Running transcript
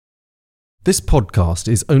This podcast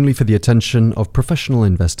is only for the attention of professional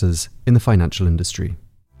investors in the financial industry.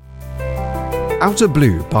 Outer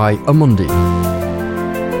Blue by Amundi.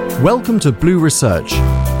 Welcome to Blue Research.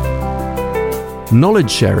 Knowledge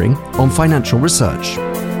sharing on financial research.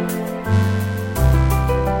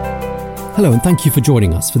 Hello and thank you for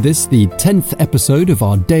joining us for this, the 10th episode of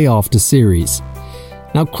our Day After series.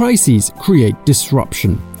 Now, crises create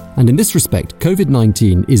disruption, and in this respect,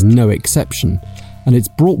 COVID-19 is no exception. And it's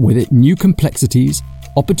brought with it new complexities,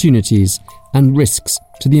 opportunities, and risks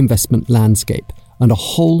to the investment landscape, and a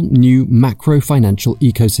whole new macro-financial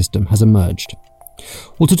ecosystem has emerged.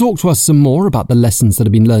 Well, to talk to us some more about the lessons that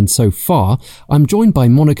have been learned so far, I'm joined by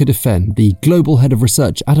Monica Defen, the Global Head of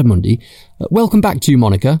Research at Amundi. Welcome back to you,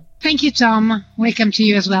 Monica. Thank you, Tom. Welcome to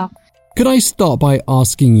you as well. Could I start by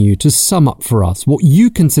asking you to sum up for us what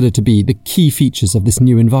you consider to be the key features of this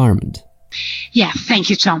new environment? Yeah, thank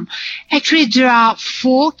you, Tom. Actually, there are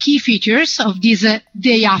four key features of this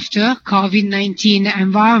day after COVID-19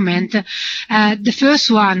 environment. The first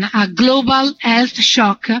one, a global health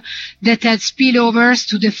shock that had spillovers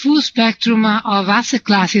to the full spectrum of asset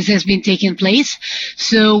classes has been taking place.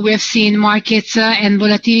 So we have seen markets and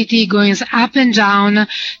volatility going up and down,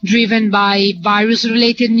 driven by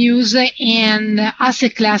virus-related news and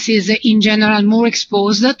asset classes in general more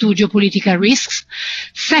exposed to geopolitical risks.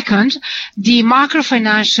 Second, the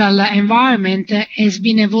macro-financial environment has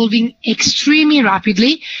been evolving extremely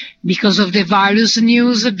rapidly because of the virus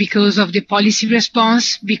news, because of the policy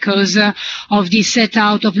response, because of the set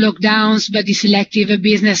out of lockdowns, but the selective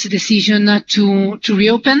business decision to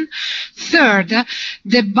reopen. Third,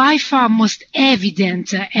 the by far most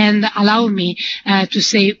evident and allow me to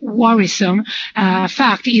say worrisome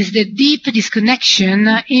fact is the deep disconnection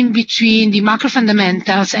in between the macro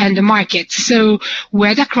fundamentals and the markets. So we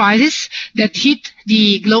had a crisis that hit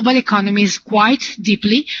the global economies quite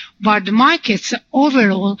deeply, but the markets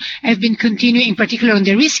overall have been continuing, in particular on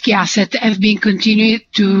the risky asset, have been continuing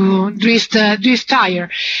to drift higher.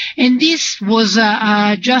 And this was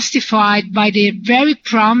justified by the very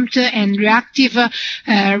prompt and reactive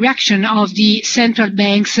reaction of the central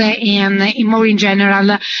banks and more in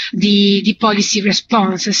general the policy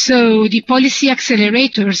response. So the policy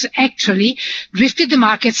accelerators actually drifted the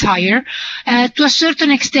markets higher to a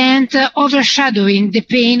certain extent, overshadowing the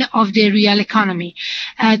pain of the real economy.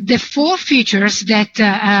 The four features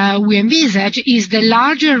that we envisage is the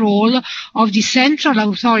larger role of the central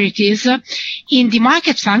authorities in the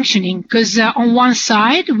market functioning, because on one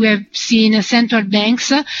side we have seen central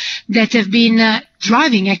banks that have been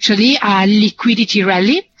driving actually a liquidity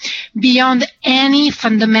rally beyond any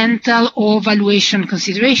fundamental or valuation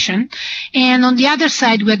consideration. And on the other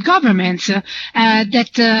side, we had governments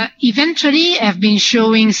that eventually have been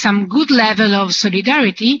showing some good level of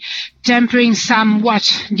solidarity, tempering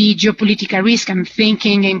somewhat the geopolitical risk. I'm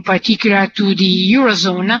thinking in particular to the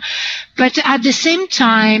Eurozone. But at the same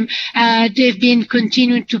time, they've been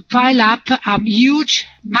continuing to pile up a huge,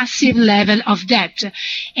 massive level of debt.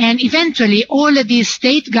 And eventually, all of these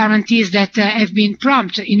state guarantees that have been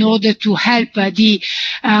prompted in order to help the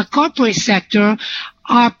corporate sector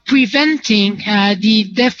are preventing the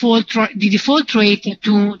default rate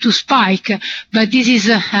to spike, but this is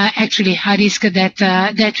actually a risk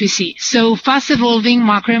that we see. So fast evolving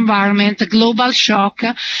macro environment, global shock,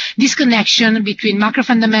 disconnection between macro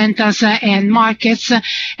fundamentals and markets,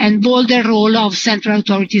 and bolder role of central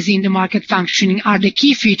authorities in the market functioning are the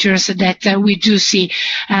key features that we do see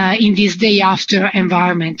in this day after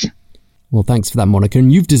environment. Well, thanks for that, Monica.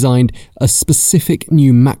 And you've designed a specific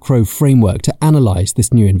new macro framework to analyse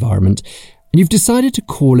this new environment. And you've decided to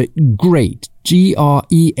call it GREAT,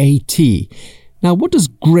 G-R-E-A-T. Now, what does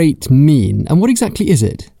GREAT mean? And what exactly is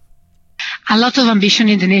it? A lot of ambition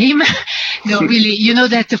in the name. No, really, you know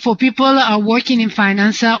that for people working in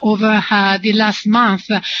finance over the last month,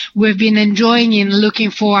 we've been enjoying in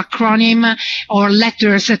looking for acronym or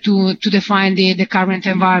letters to define the current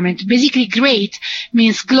environment. Basically, GREAT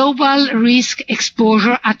means Global Risk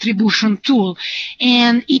Exposure Attribution Tool.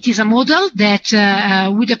 And it is a model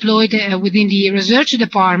that we deployed within the research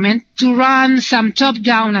department to run some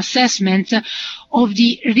top-down assessment of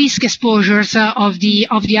the risk exposures of the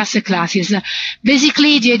asset classes.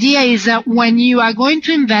 Basically, the idea is when you are going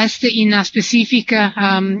to invest in a specific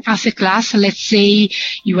asset class, let's say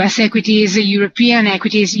US equities, European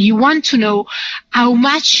equities, you want to know how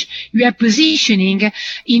much you are positioning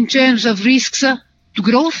in terms of risks to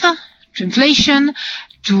growth, to inflation,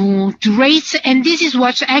 rates, and this is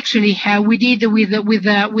what actually we did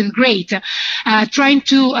with GREAT, trying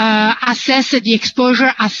to assess the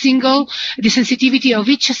exposure the sensitivity of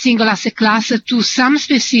each single asset class to some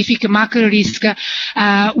specific macro risk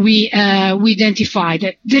we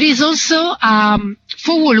identified. There is also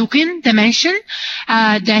forward-looking dimension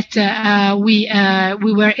that we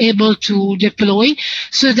were able to deploy,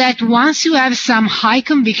 so that once you have some high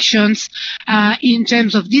convictions in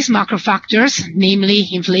terms of these macro factors, namely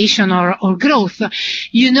inflation or growth,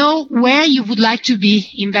 you know where you would like to be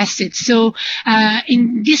invested. So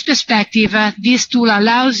in this perspective, this tool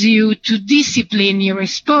allows you to discipline your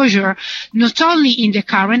exposure, not only in the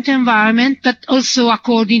current environment, but also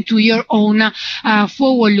according to your own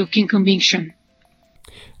forward-looking conviction.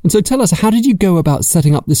 And so tell us, how did you go about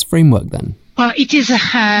setting up this framework then? Well, it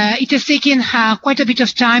has taken quite a bit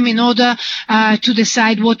of time in order to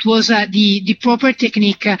decide what was the proper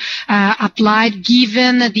technique applied,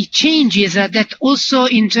 given the changes that also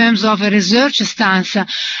in terms of a research stance,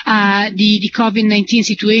 the COVID-19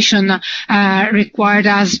 situation required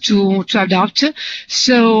us to adopt.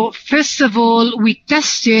 So first of all, we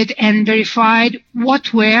tested and verified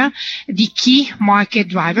what were the key market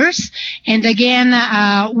drivers. And again,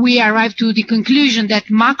 we arrived to the conclusion that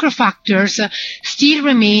macro factors still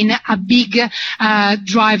remain a big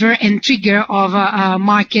driver and trigger of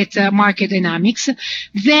market dynamics.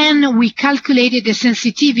 Then we calculated the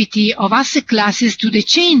sensitivity of asset classes to the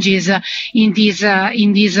changes in these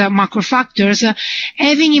macro factors,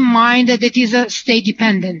 having in mind that it is state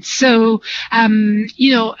dependent. So,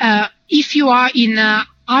 if you are in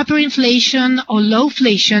hyperinflation or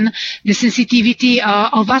lowflation, the sensitivity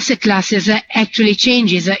of asset classes actually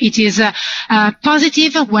changes. It is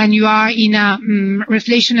positive when you are in a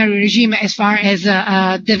reflationary regime as far as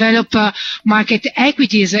developed market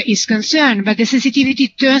equities is concerned, but the sensitivity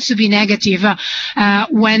turns to be negative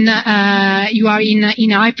when you are in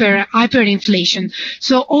hyperinflation.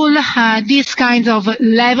 So all these kinds of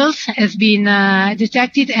levels has been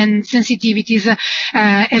detected, and sensitivities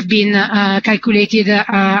have been calculated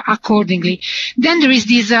accordingly. Then there is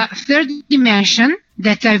this third dimension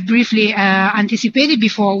that I've briefly anticipated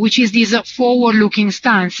before, which is this forward-looking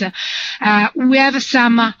stance. We have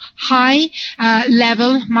some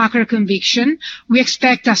high-level macro conviction. We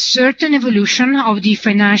expect a certain evolution of the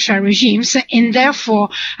financial regimes, and therefore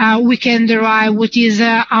we can derive what is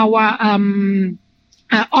our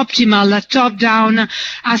optimal top-down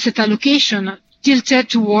asset allocation, tilted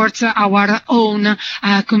towards our own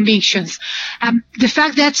convictions. The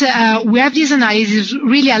fact that we have this analysis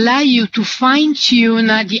really allow you to fine-tune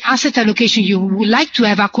the asset allocation you would like to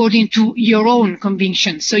have according to your own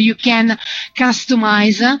convictions. So you can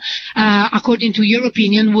customize, according to your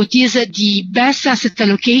opinion, what is the best asset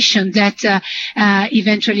allocation that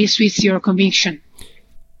eventually suits your conviction.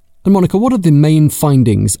 And Monica, what are the main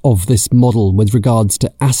findings of this model with regards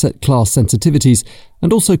to asset class sensitivities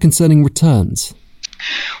and also concerning returns?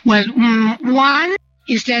 Well, one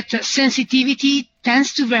is that sensitivity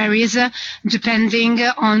tends to vary depending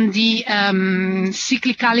on the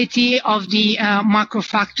cyclicality of the macro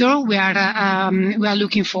factor we are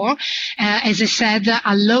looking for. As I said,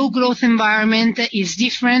 a low growth environment is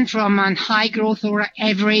different from a high growth or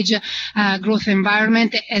average growth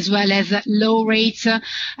environment, as well as low rates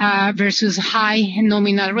versus high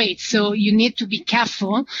nominal rates. So you need to be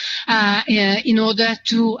careful in order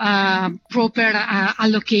to proper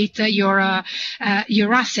allocate your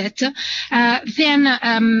asset. Then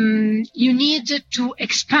you need to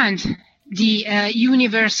expand the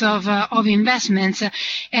universe of investments,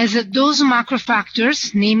 as those macro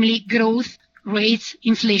factors, namely growth, rates,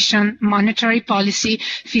 inflation, monetary policy,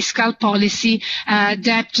 fiscal policy,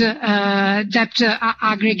 debt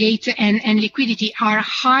aggregate, and liquidity are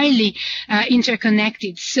highly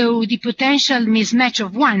interconnected. So the potential mismatch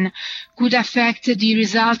of one could affect the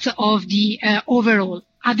results of the overall.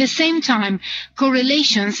 At the same time,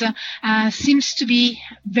 correlations seems to be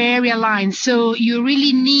very aligned. So you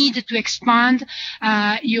really need to expand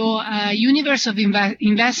your universe of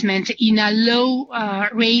investment in a low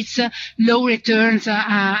rates, low returns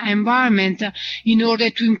environment in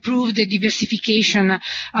order to improve the diversification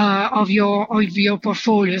of your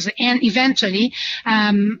portfolios. And eventually,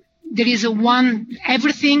 there is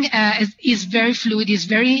everything is very fluid, is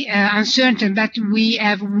very uncertain, but we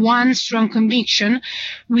have one strong conviction,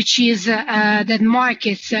 which is that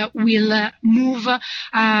markets will move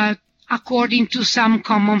according to some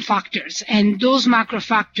common factors. And those macro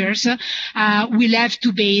factors will have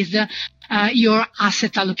to base your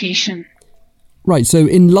asset allocation. Right. So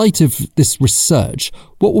in light of this research,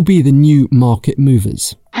 what will be the new market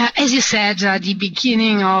movers? As you said at the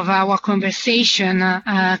beginning of our conversation,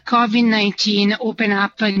 COVID-19 opened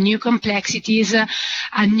up new complexities.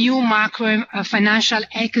 A new macro financial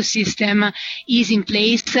ecosystem is in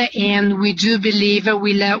place, and we do believe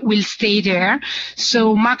will stay there.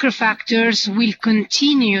 So macro factors will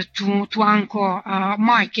continue to anchor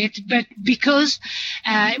market, but because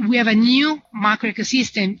we have a new macro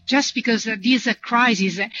ecosystem, just because this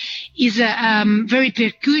crisis is very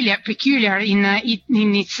peculiar in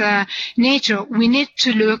its nature, we need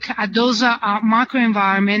to look at those macro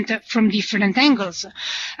environment from different angles.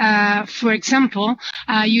 For example,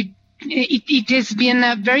 it has been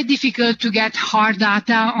very difficult to get hard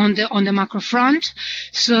data on the macro front,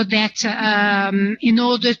 so that in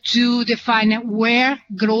order to define where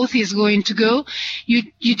growth is going to go,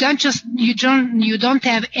 you don't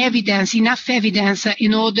have enough evidence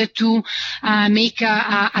in order to make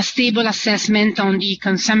a stable assessment on the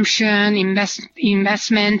consumption,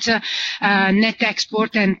 investment, net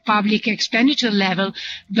export, and public expenditure level.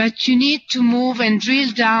 But you need to move and drill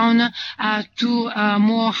down to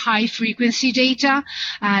more high frequency data,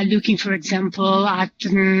 looking, for example, at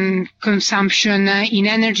consumption in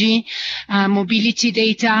energy, mobility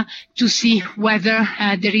data, to see whether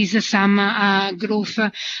there is some growth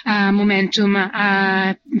momentum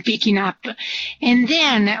picking up. And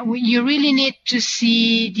then you really need to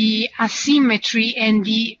see the asymmetry and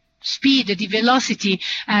the speed, the velocity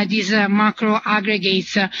these macro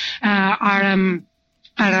aggregates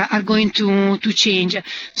are going to change.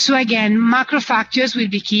 So again, macro factors will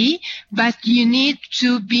be key, but you need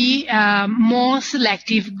to be more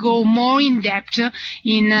selective, go more in depth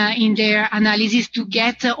in their analysis to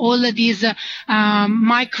get all of these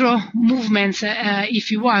micro movements,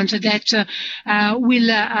 if you want, that will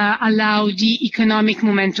allow the economic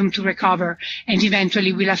momentum to recover and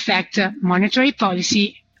eventually will affect monetary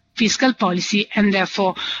policy, fiscal policy, and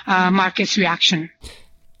therefore markets' reaction.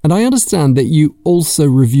 And I understand that you also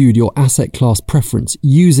reviewed your asset class preference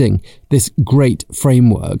using this GREAT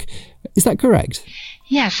framework. Is that correct?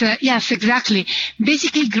 Yes, exactly.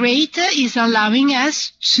 Basically, GREAT is allowing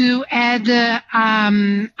us to add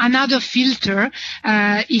another filter,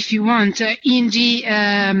 if you want, in the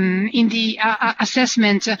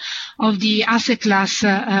assessment of the asset class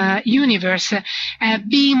universe,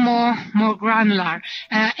 being more granular.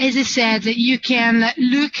 As I said, you can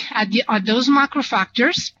look at those macro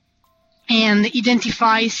factors and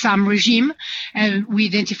identify some regime. We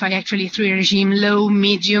identify actually 3 regimes: low,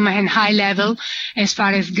 medium, and high level, as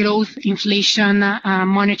far as growth, inflation,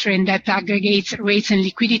 monetary and debt aggregates, rates, and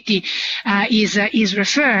liquidity is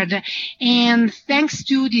referred. And thanks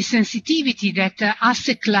to the sensitivity that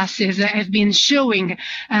asset classes have been showing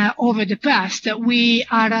over the past, we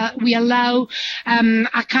allow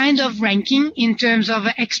a kind of ranking in terms of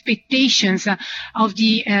expectations of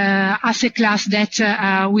the asset class that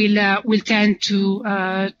will tend to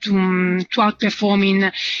outperform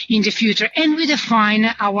in the future, and we define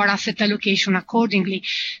our asset allocation accordingly.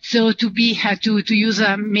 So to use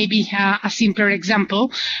maybe a simpler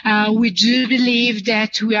example, we do believe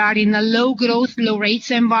that we are in a low growth, low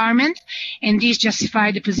rates environment, and this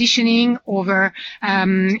justifies the positioning over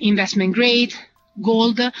investment grade,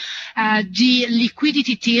 gold, the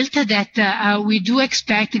liquidity tilt that we do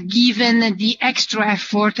expect, given the extra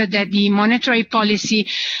effort that the monetary policy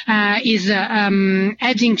is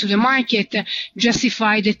adding to the market,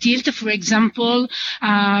 justify the tilt, for example,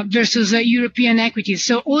 versus European equities.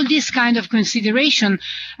 So all this kind of consideration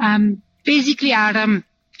basically are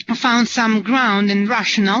found some ground and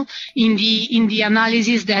rational in the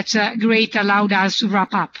analysis that GREAT allowed us to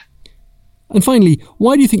wrap up. And finally,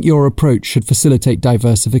 why do you think your approach should facilitate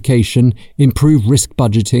diversification, improve risk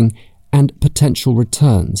budgeting, and potential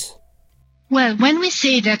returns? Well, when we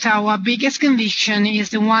say that our biggest conviction is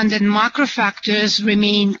the one that macro factors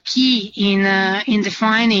remain key in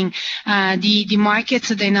defining the market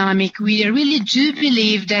dynamic, we really do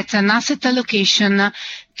believe that an asset allocation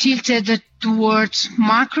tilted towards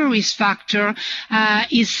macro risk factor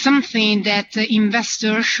is something that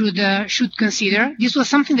investors should consider. This was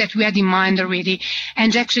something that we had in mind already,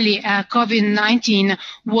 and actually COVID-19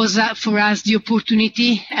 was for us the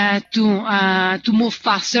opportunity to move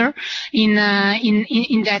faster in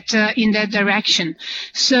that direction.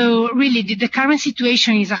 So really, the current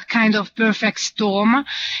situation is a kind of perfect storm.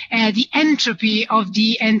 The entropy of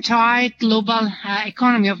the entire global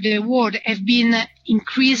economy of the world has been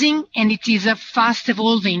increasing, and it is fast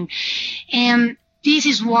evolving. And this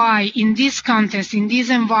is why, in this context, in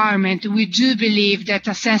this environment, we do believe that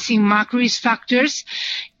assessing macro risk factors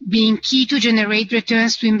being key to generate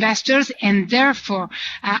returns to investors, and therefore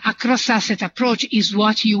a cross-asset approach is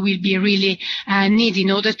what you will be really need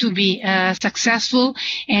in order to be successful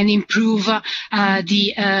and improve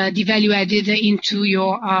the value added into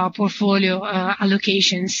your portfolio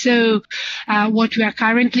allocation. So what we are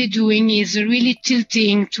currently doing is really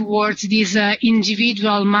tilting towards these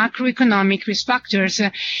individual macroeconomic risk factors,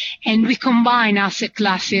 and we combine asset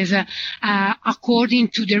classes according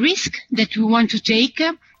to the risk that we want to take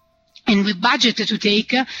and we budget to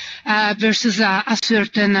take versus a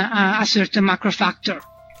certain macro factor.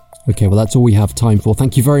 Okay, well, that's all we have time for.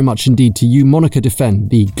 Thank you very much indeed to you, Monica Defend,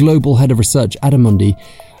 the Global Head of Research at Amundi.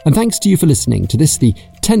 And thanks to you for listening to this, the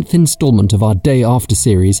 10th instalment of our Day After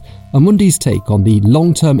series, Amundi's take on the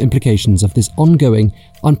long-term implications of this ongoing,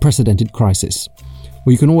 unprecedented crisis.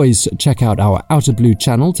 Well, you can always check out our Outer Blue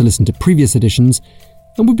channel to listen to previous editions,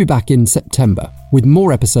 and we'll be back in September with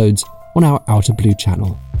more episodes on our Outer Blue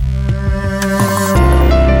channel.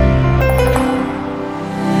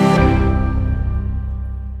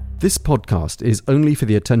 This podcast is only for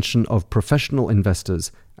the attention of professional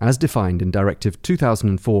investors as defined in Directive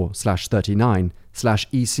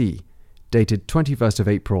 2004/39/EC, dated 21st of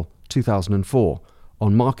April 2004,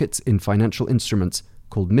 on markets in financial instruments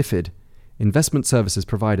called MiFID, investment services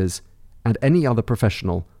providers, and any other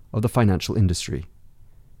professional of the financial industry.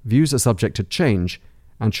 Views are subject to change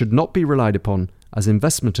and should not be relied upon as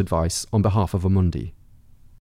investment advice on behalf of Amundi.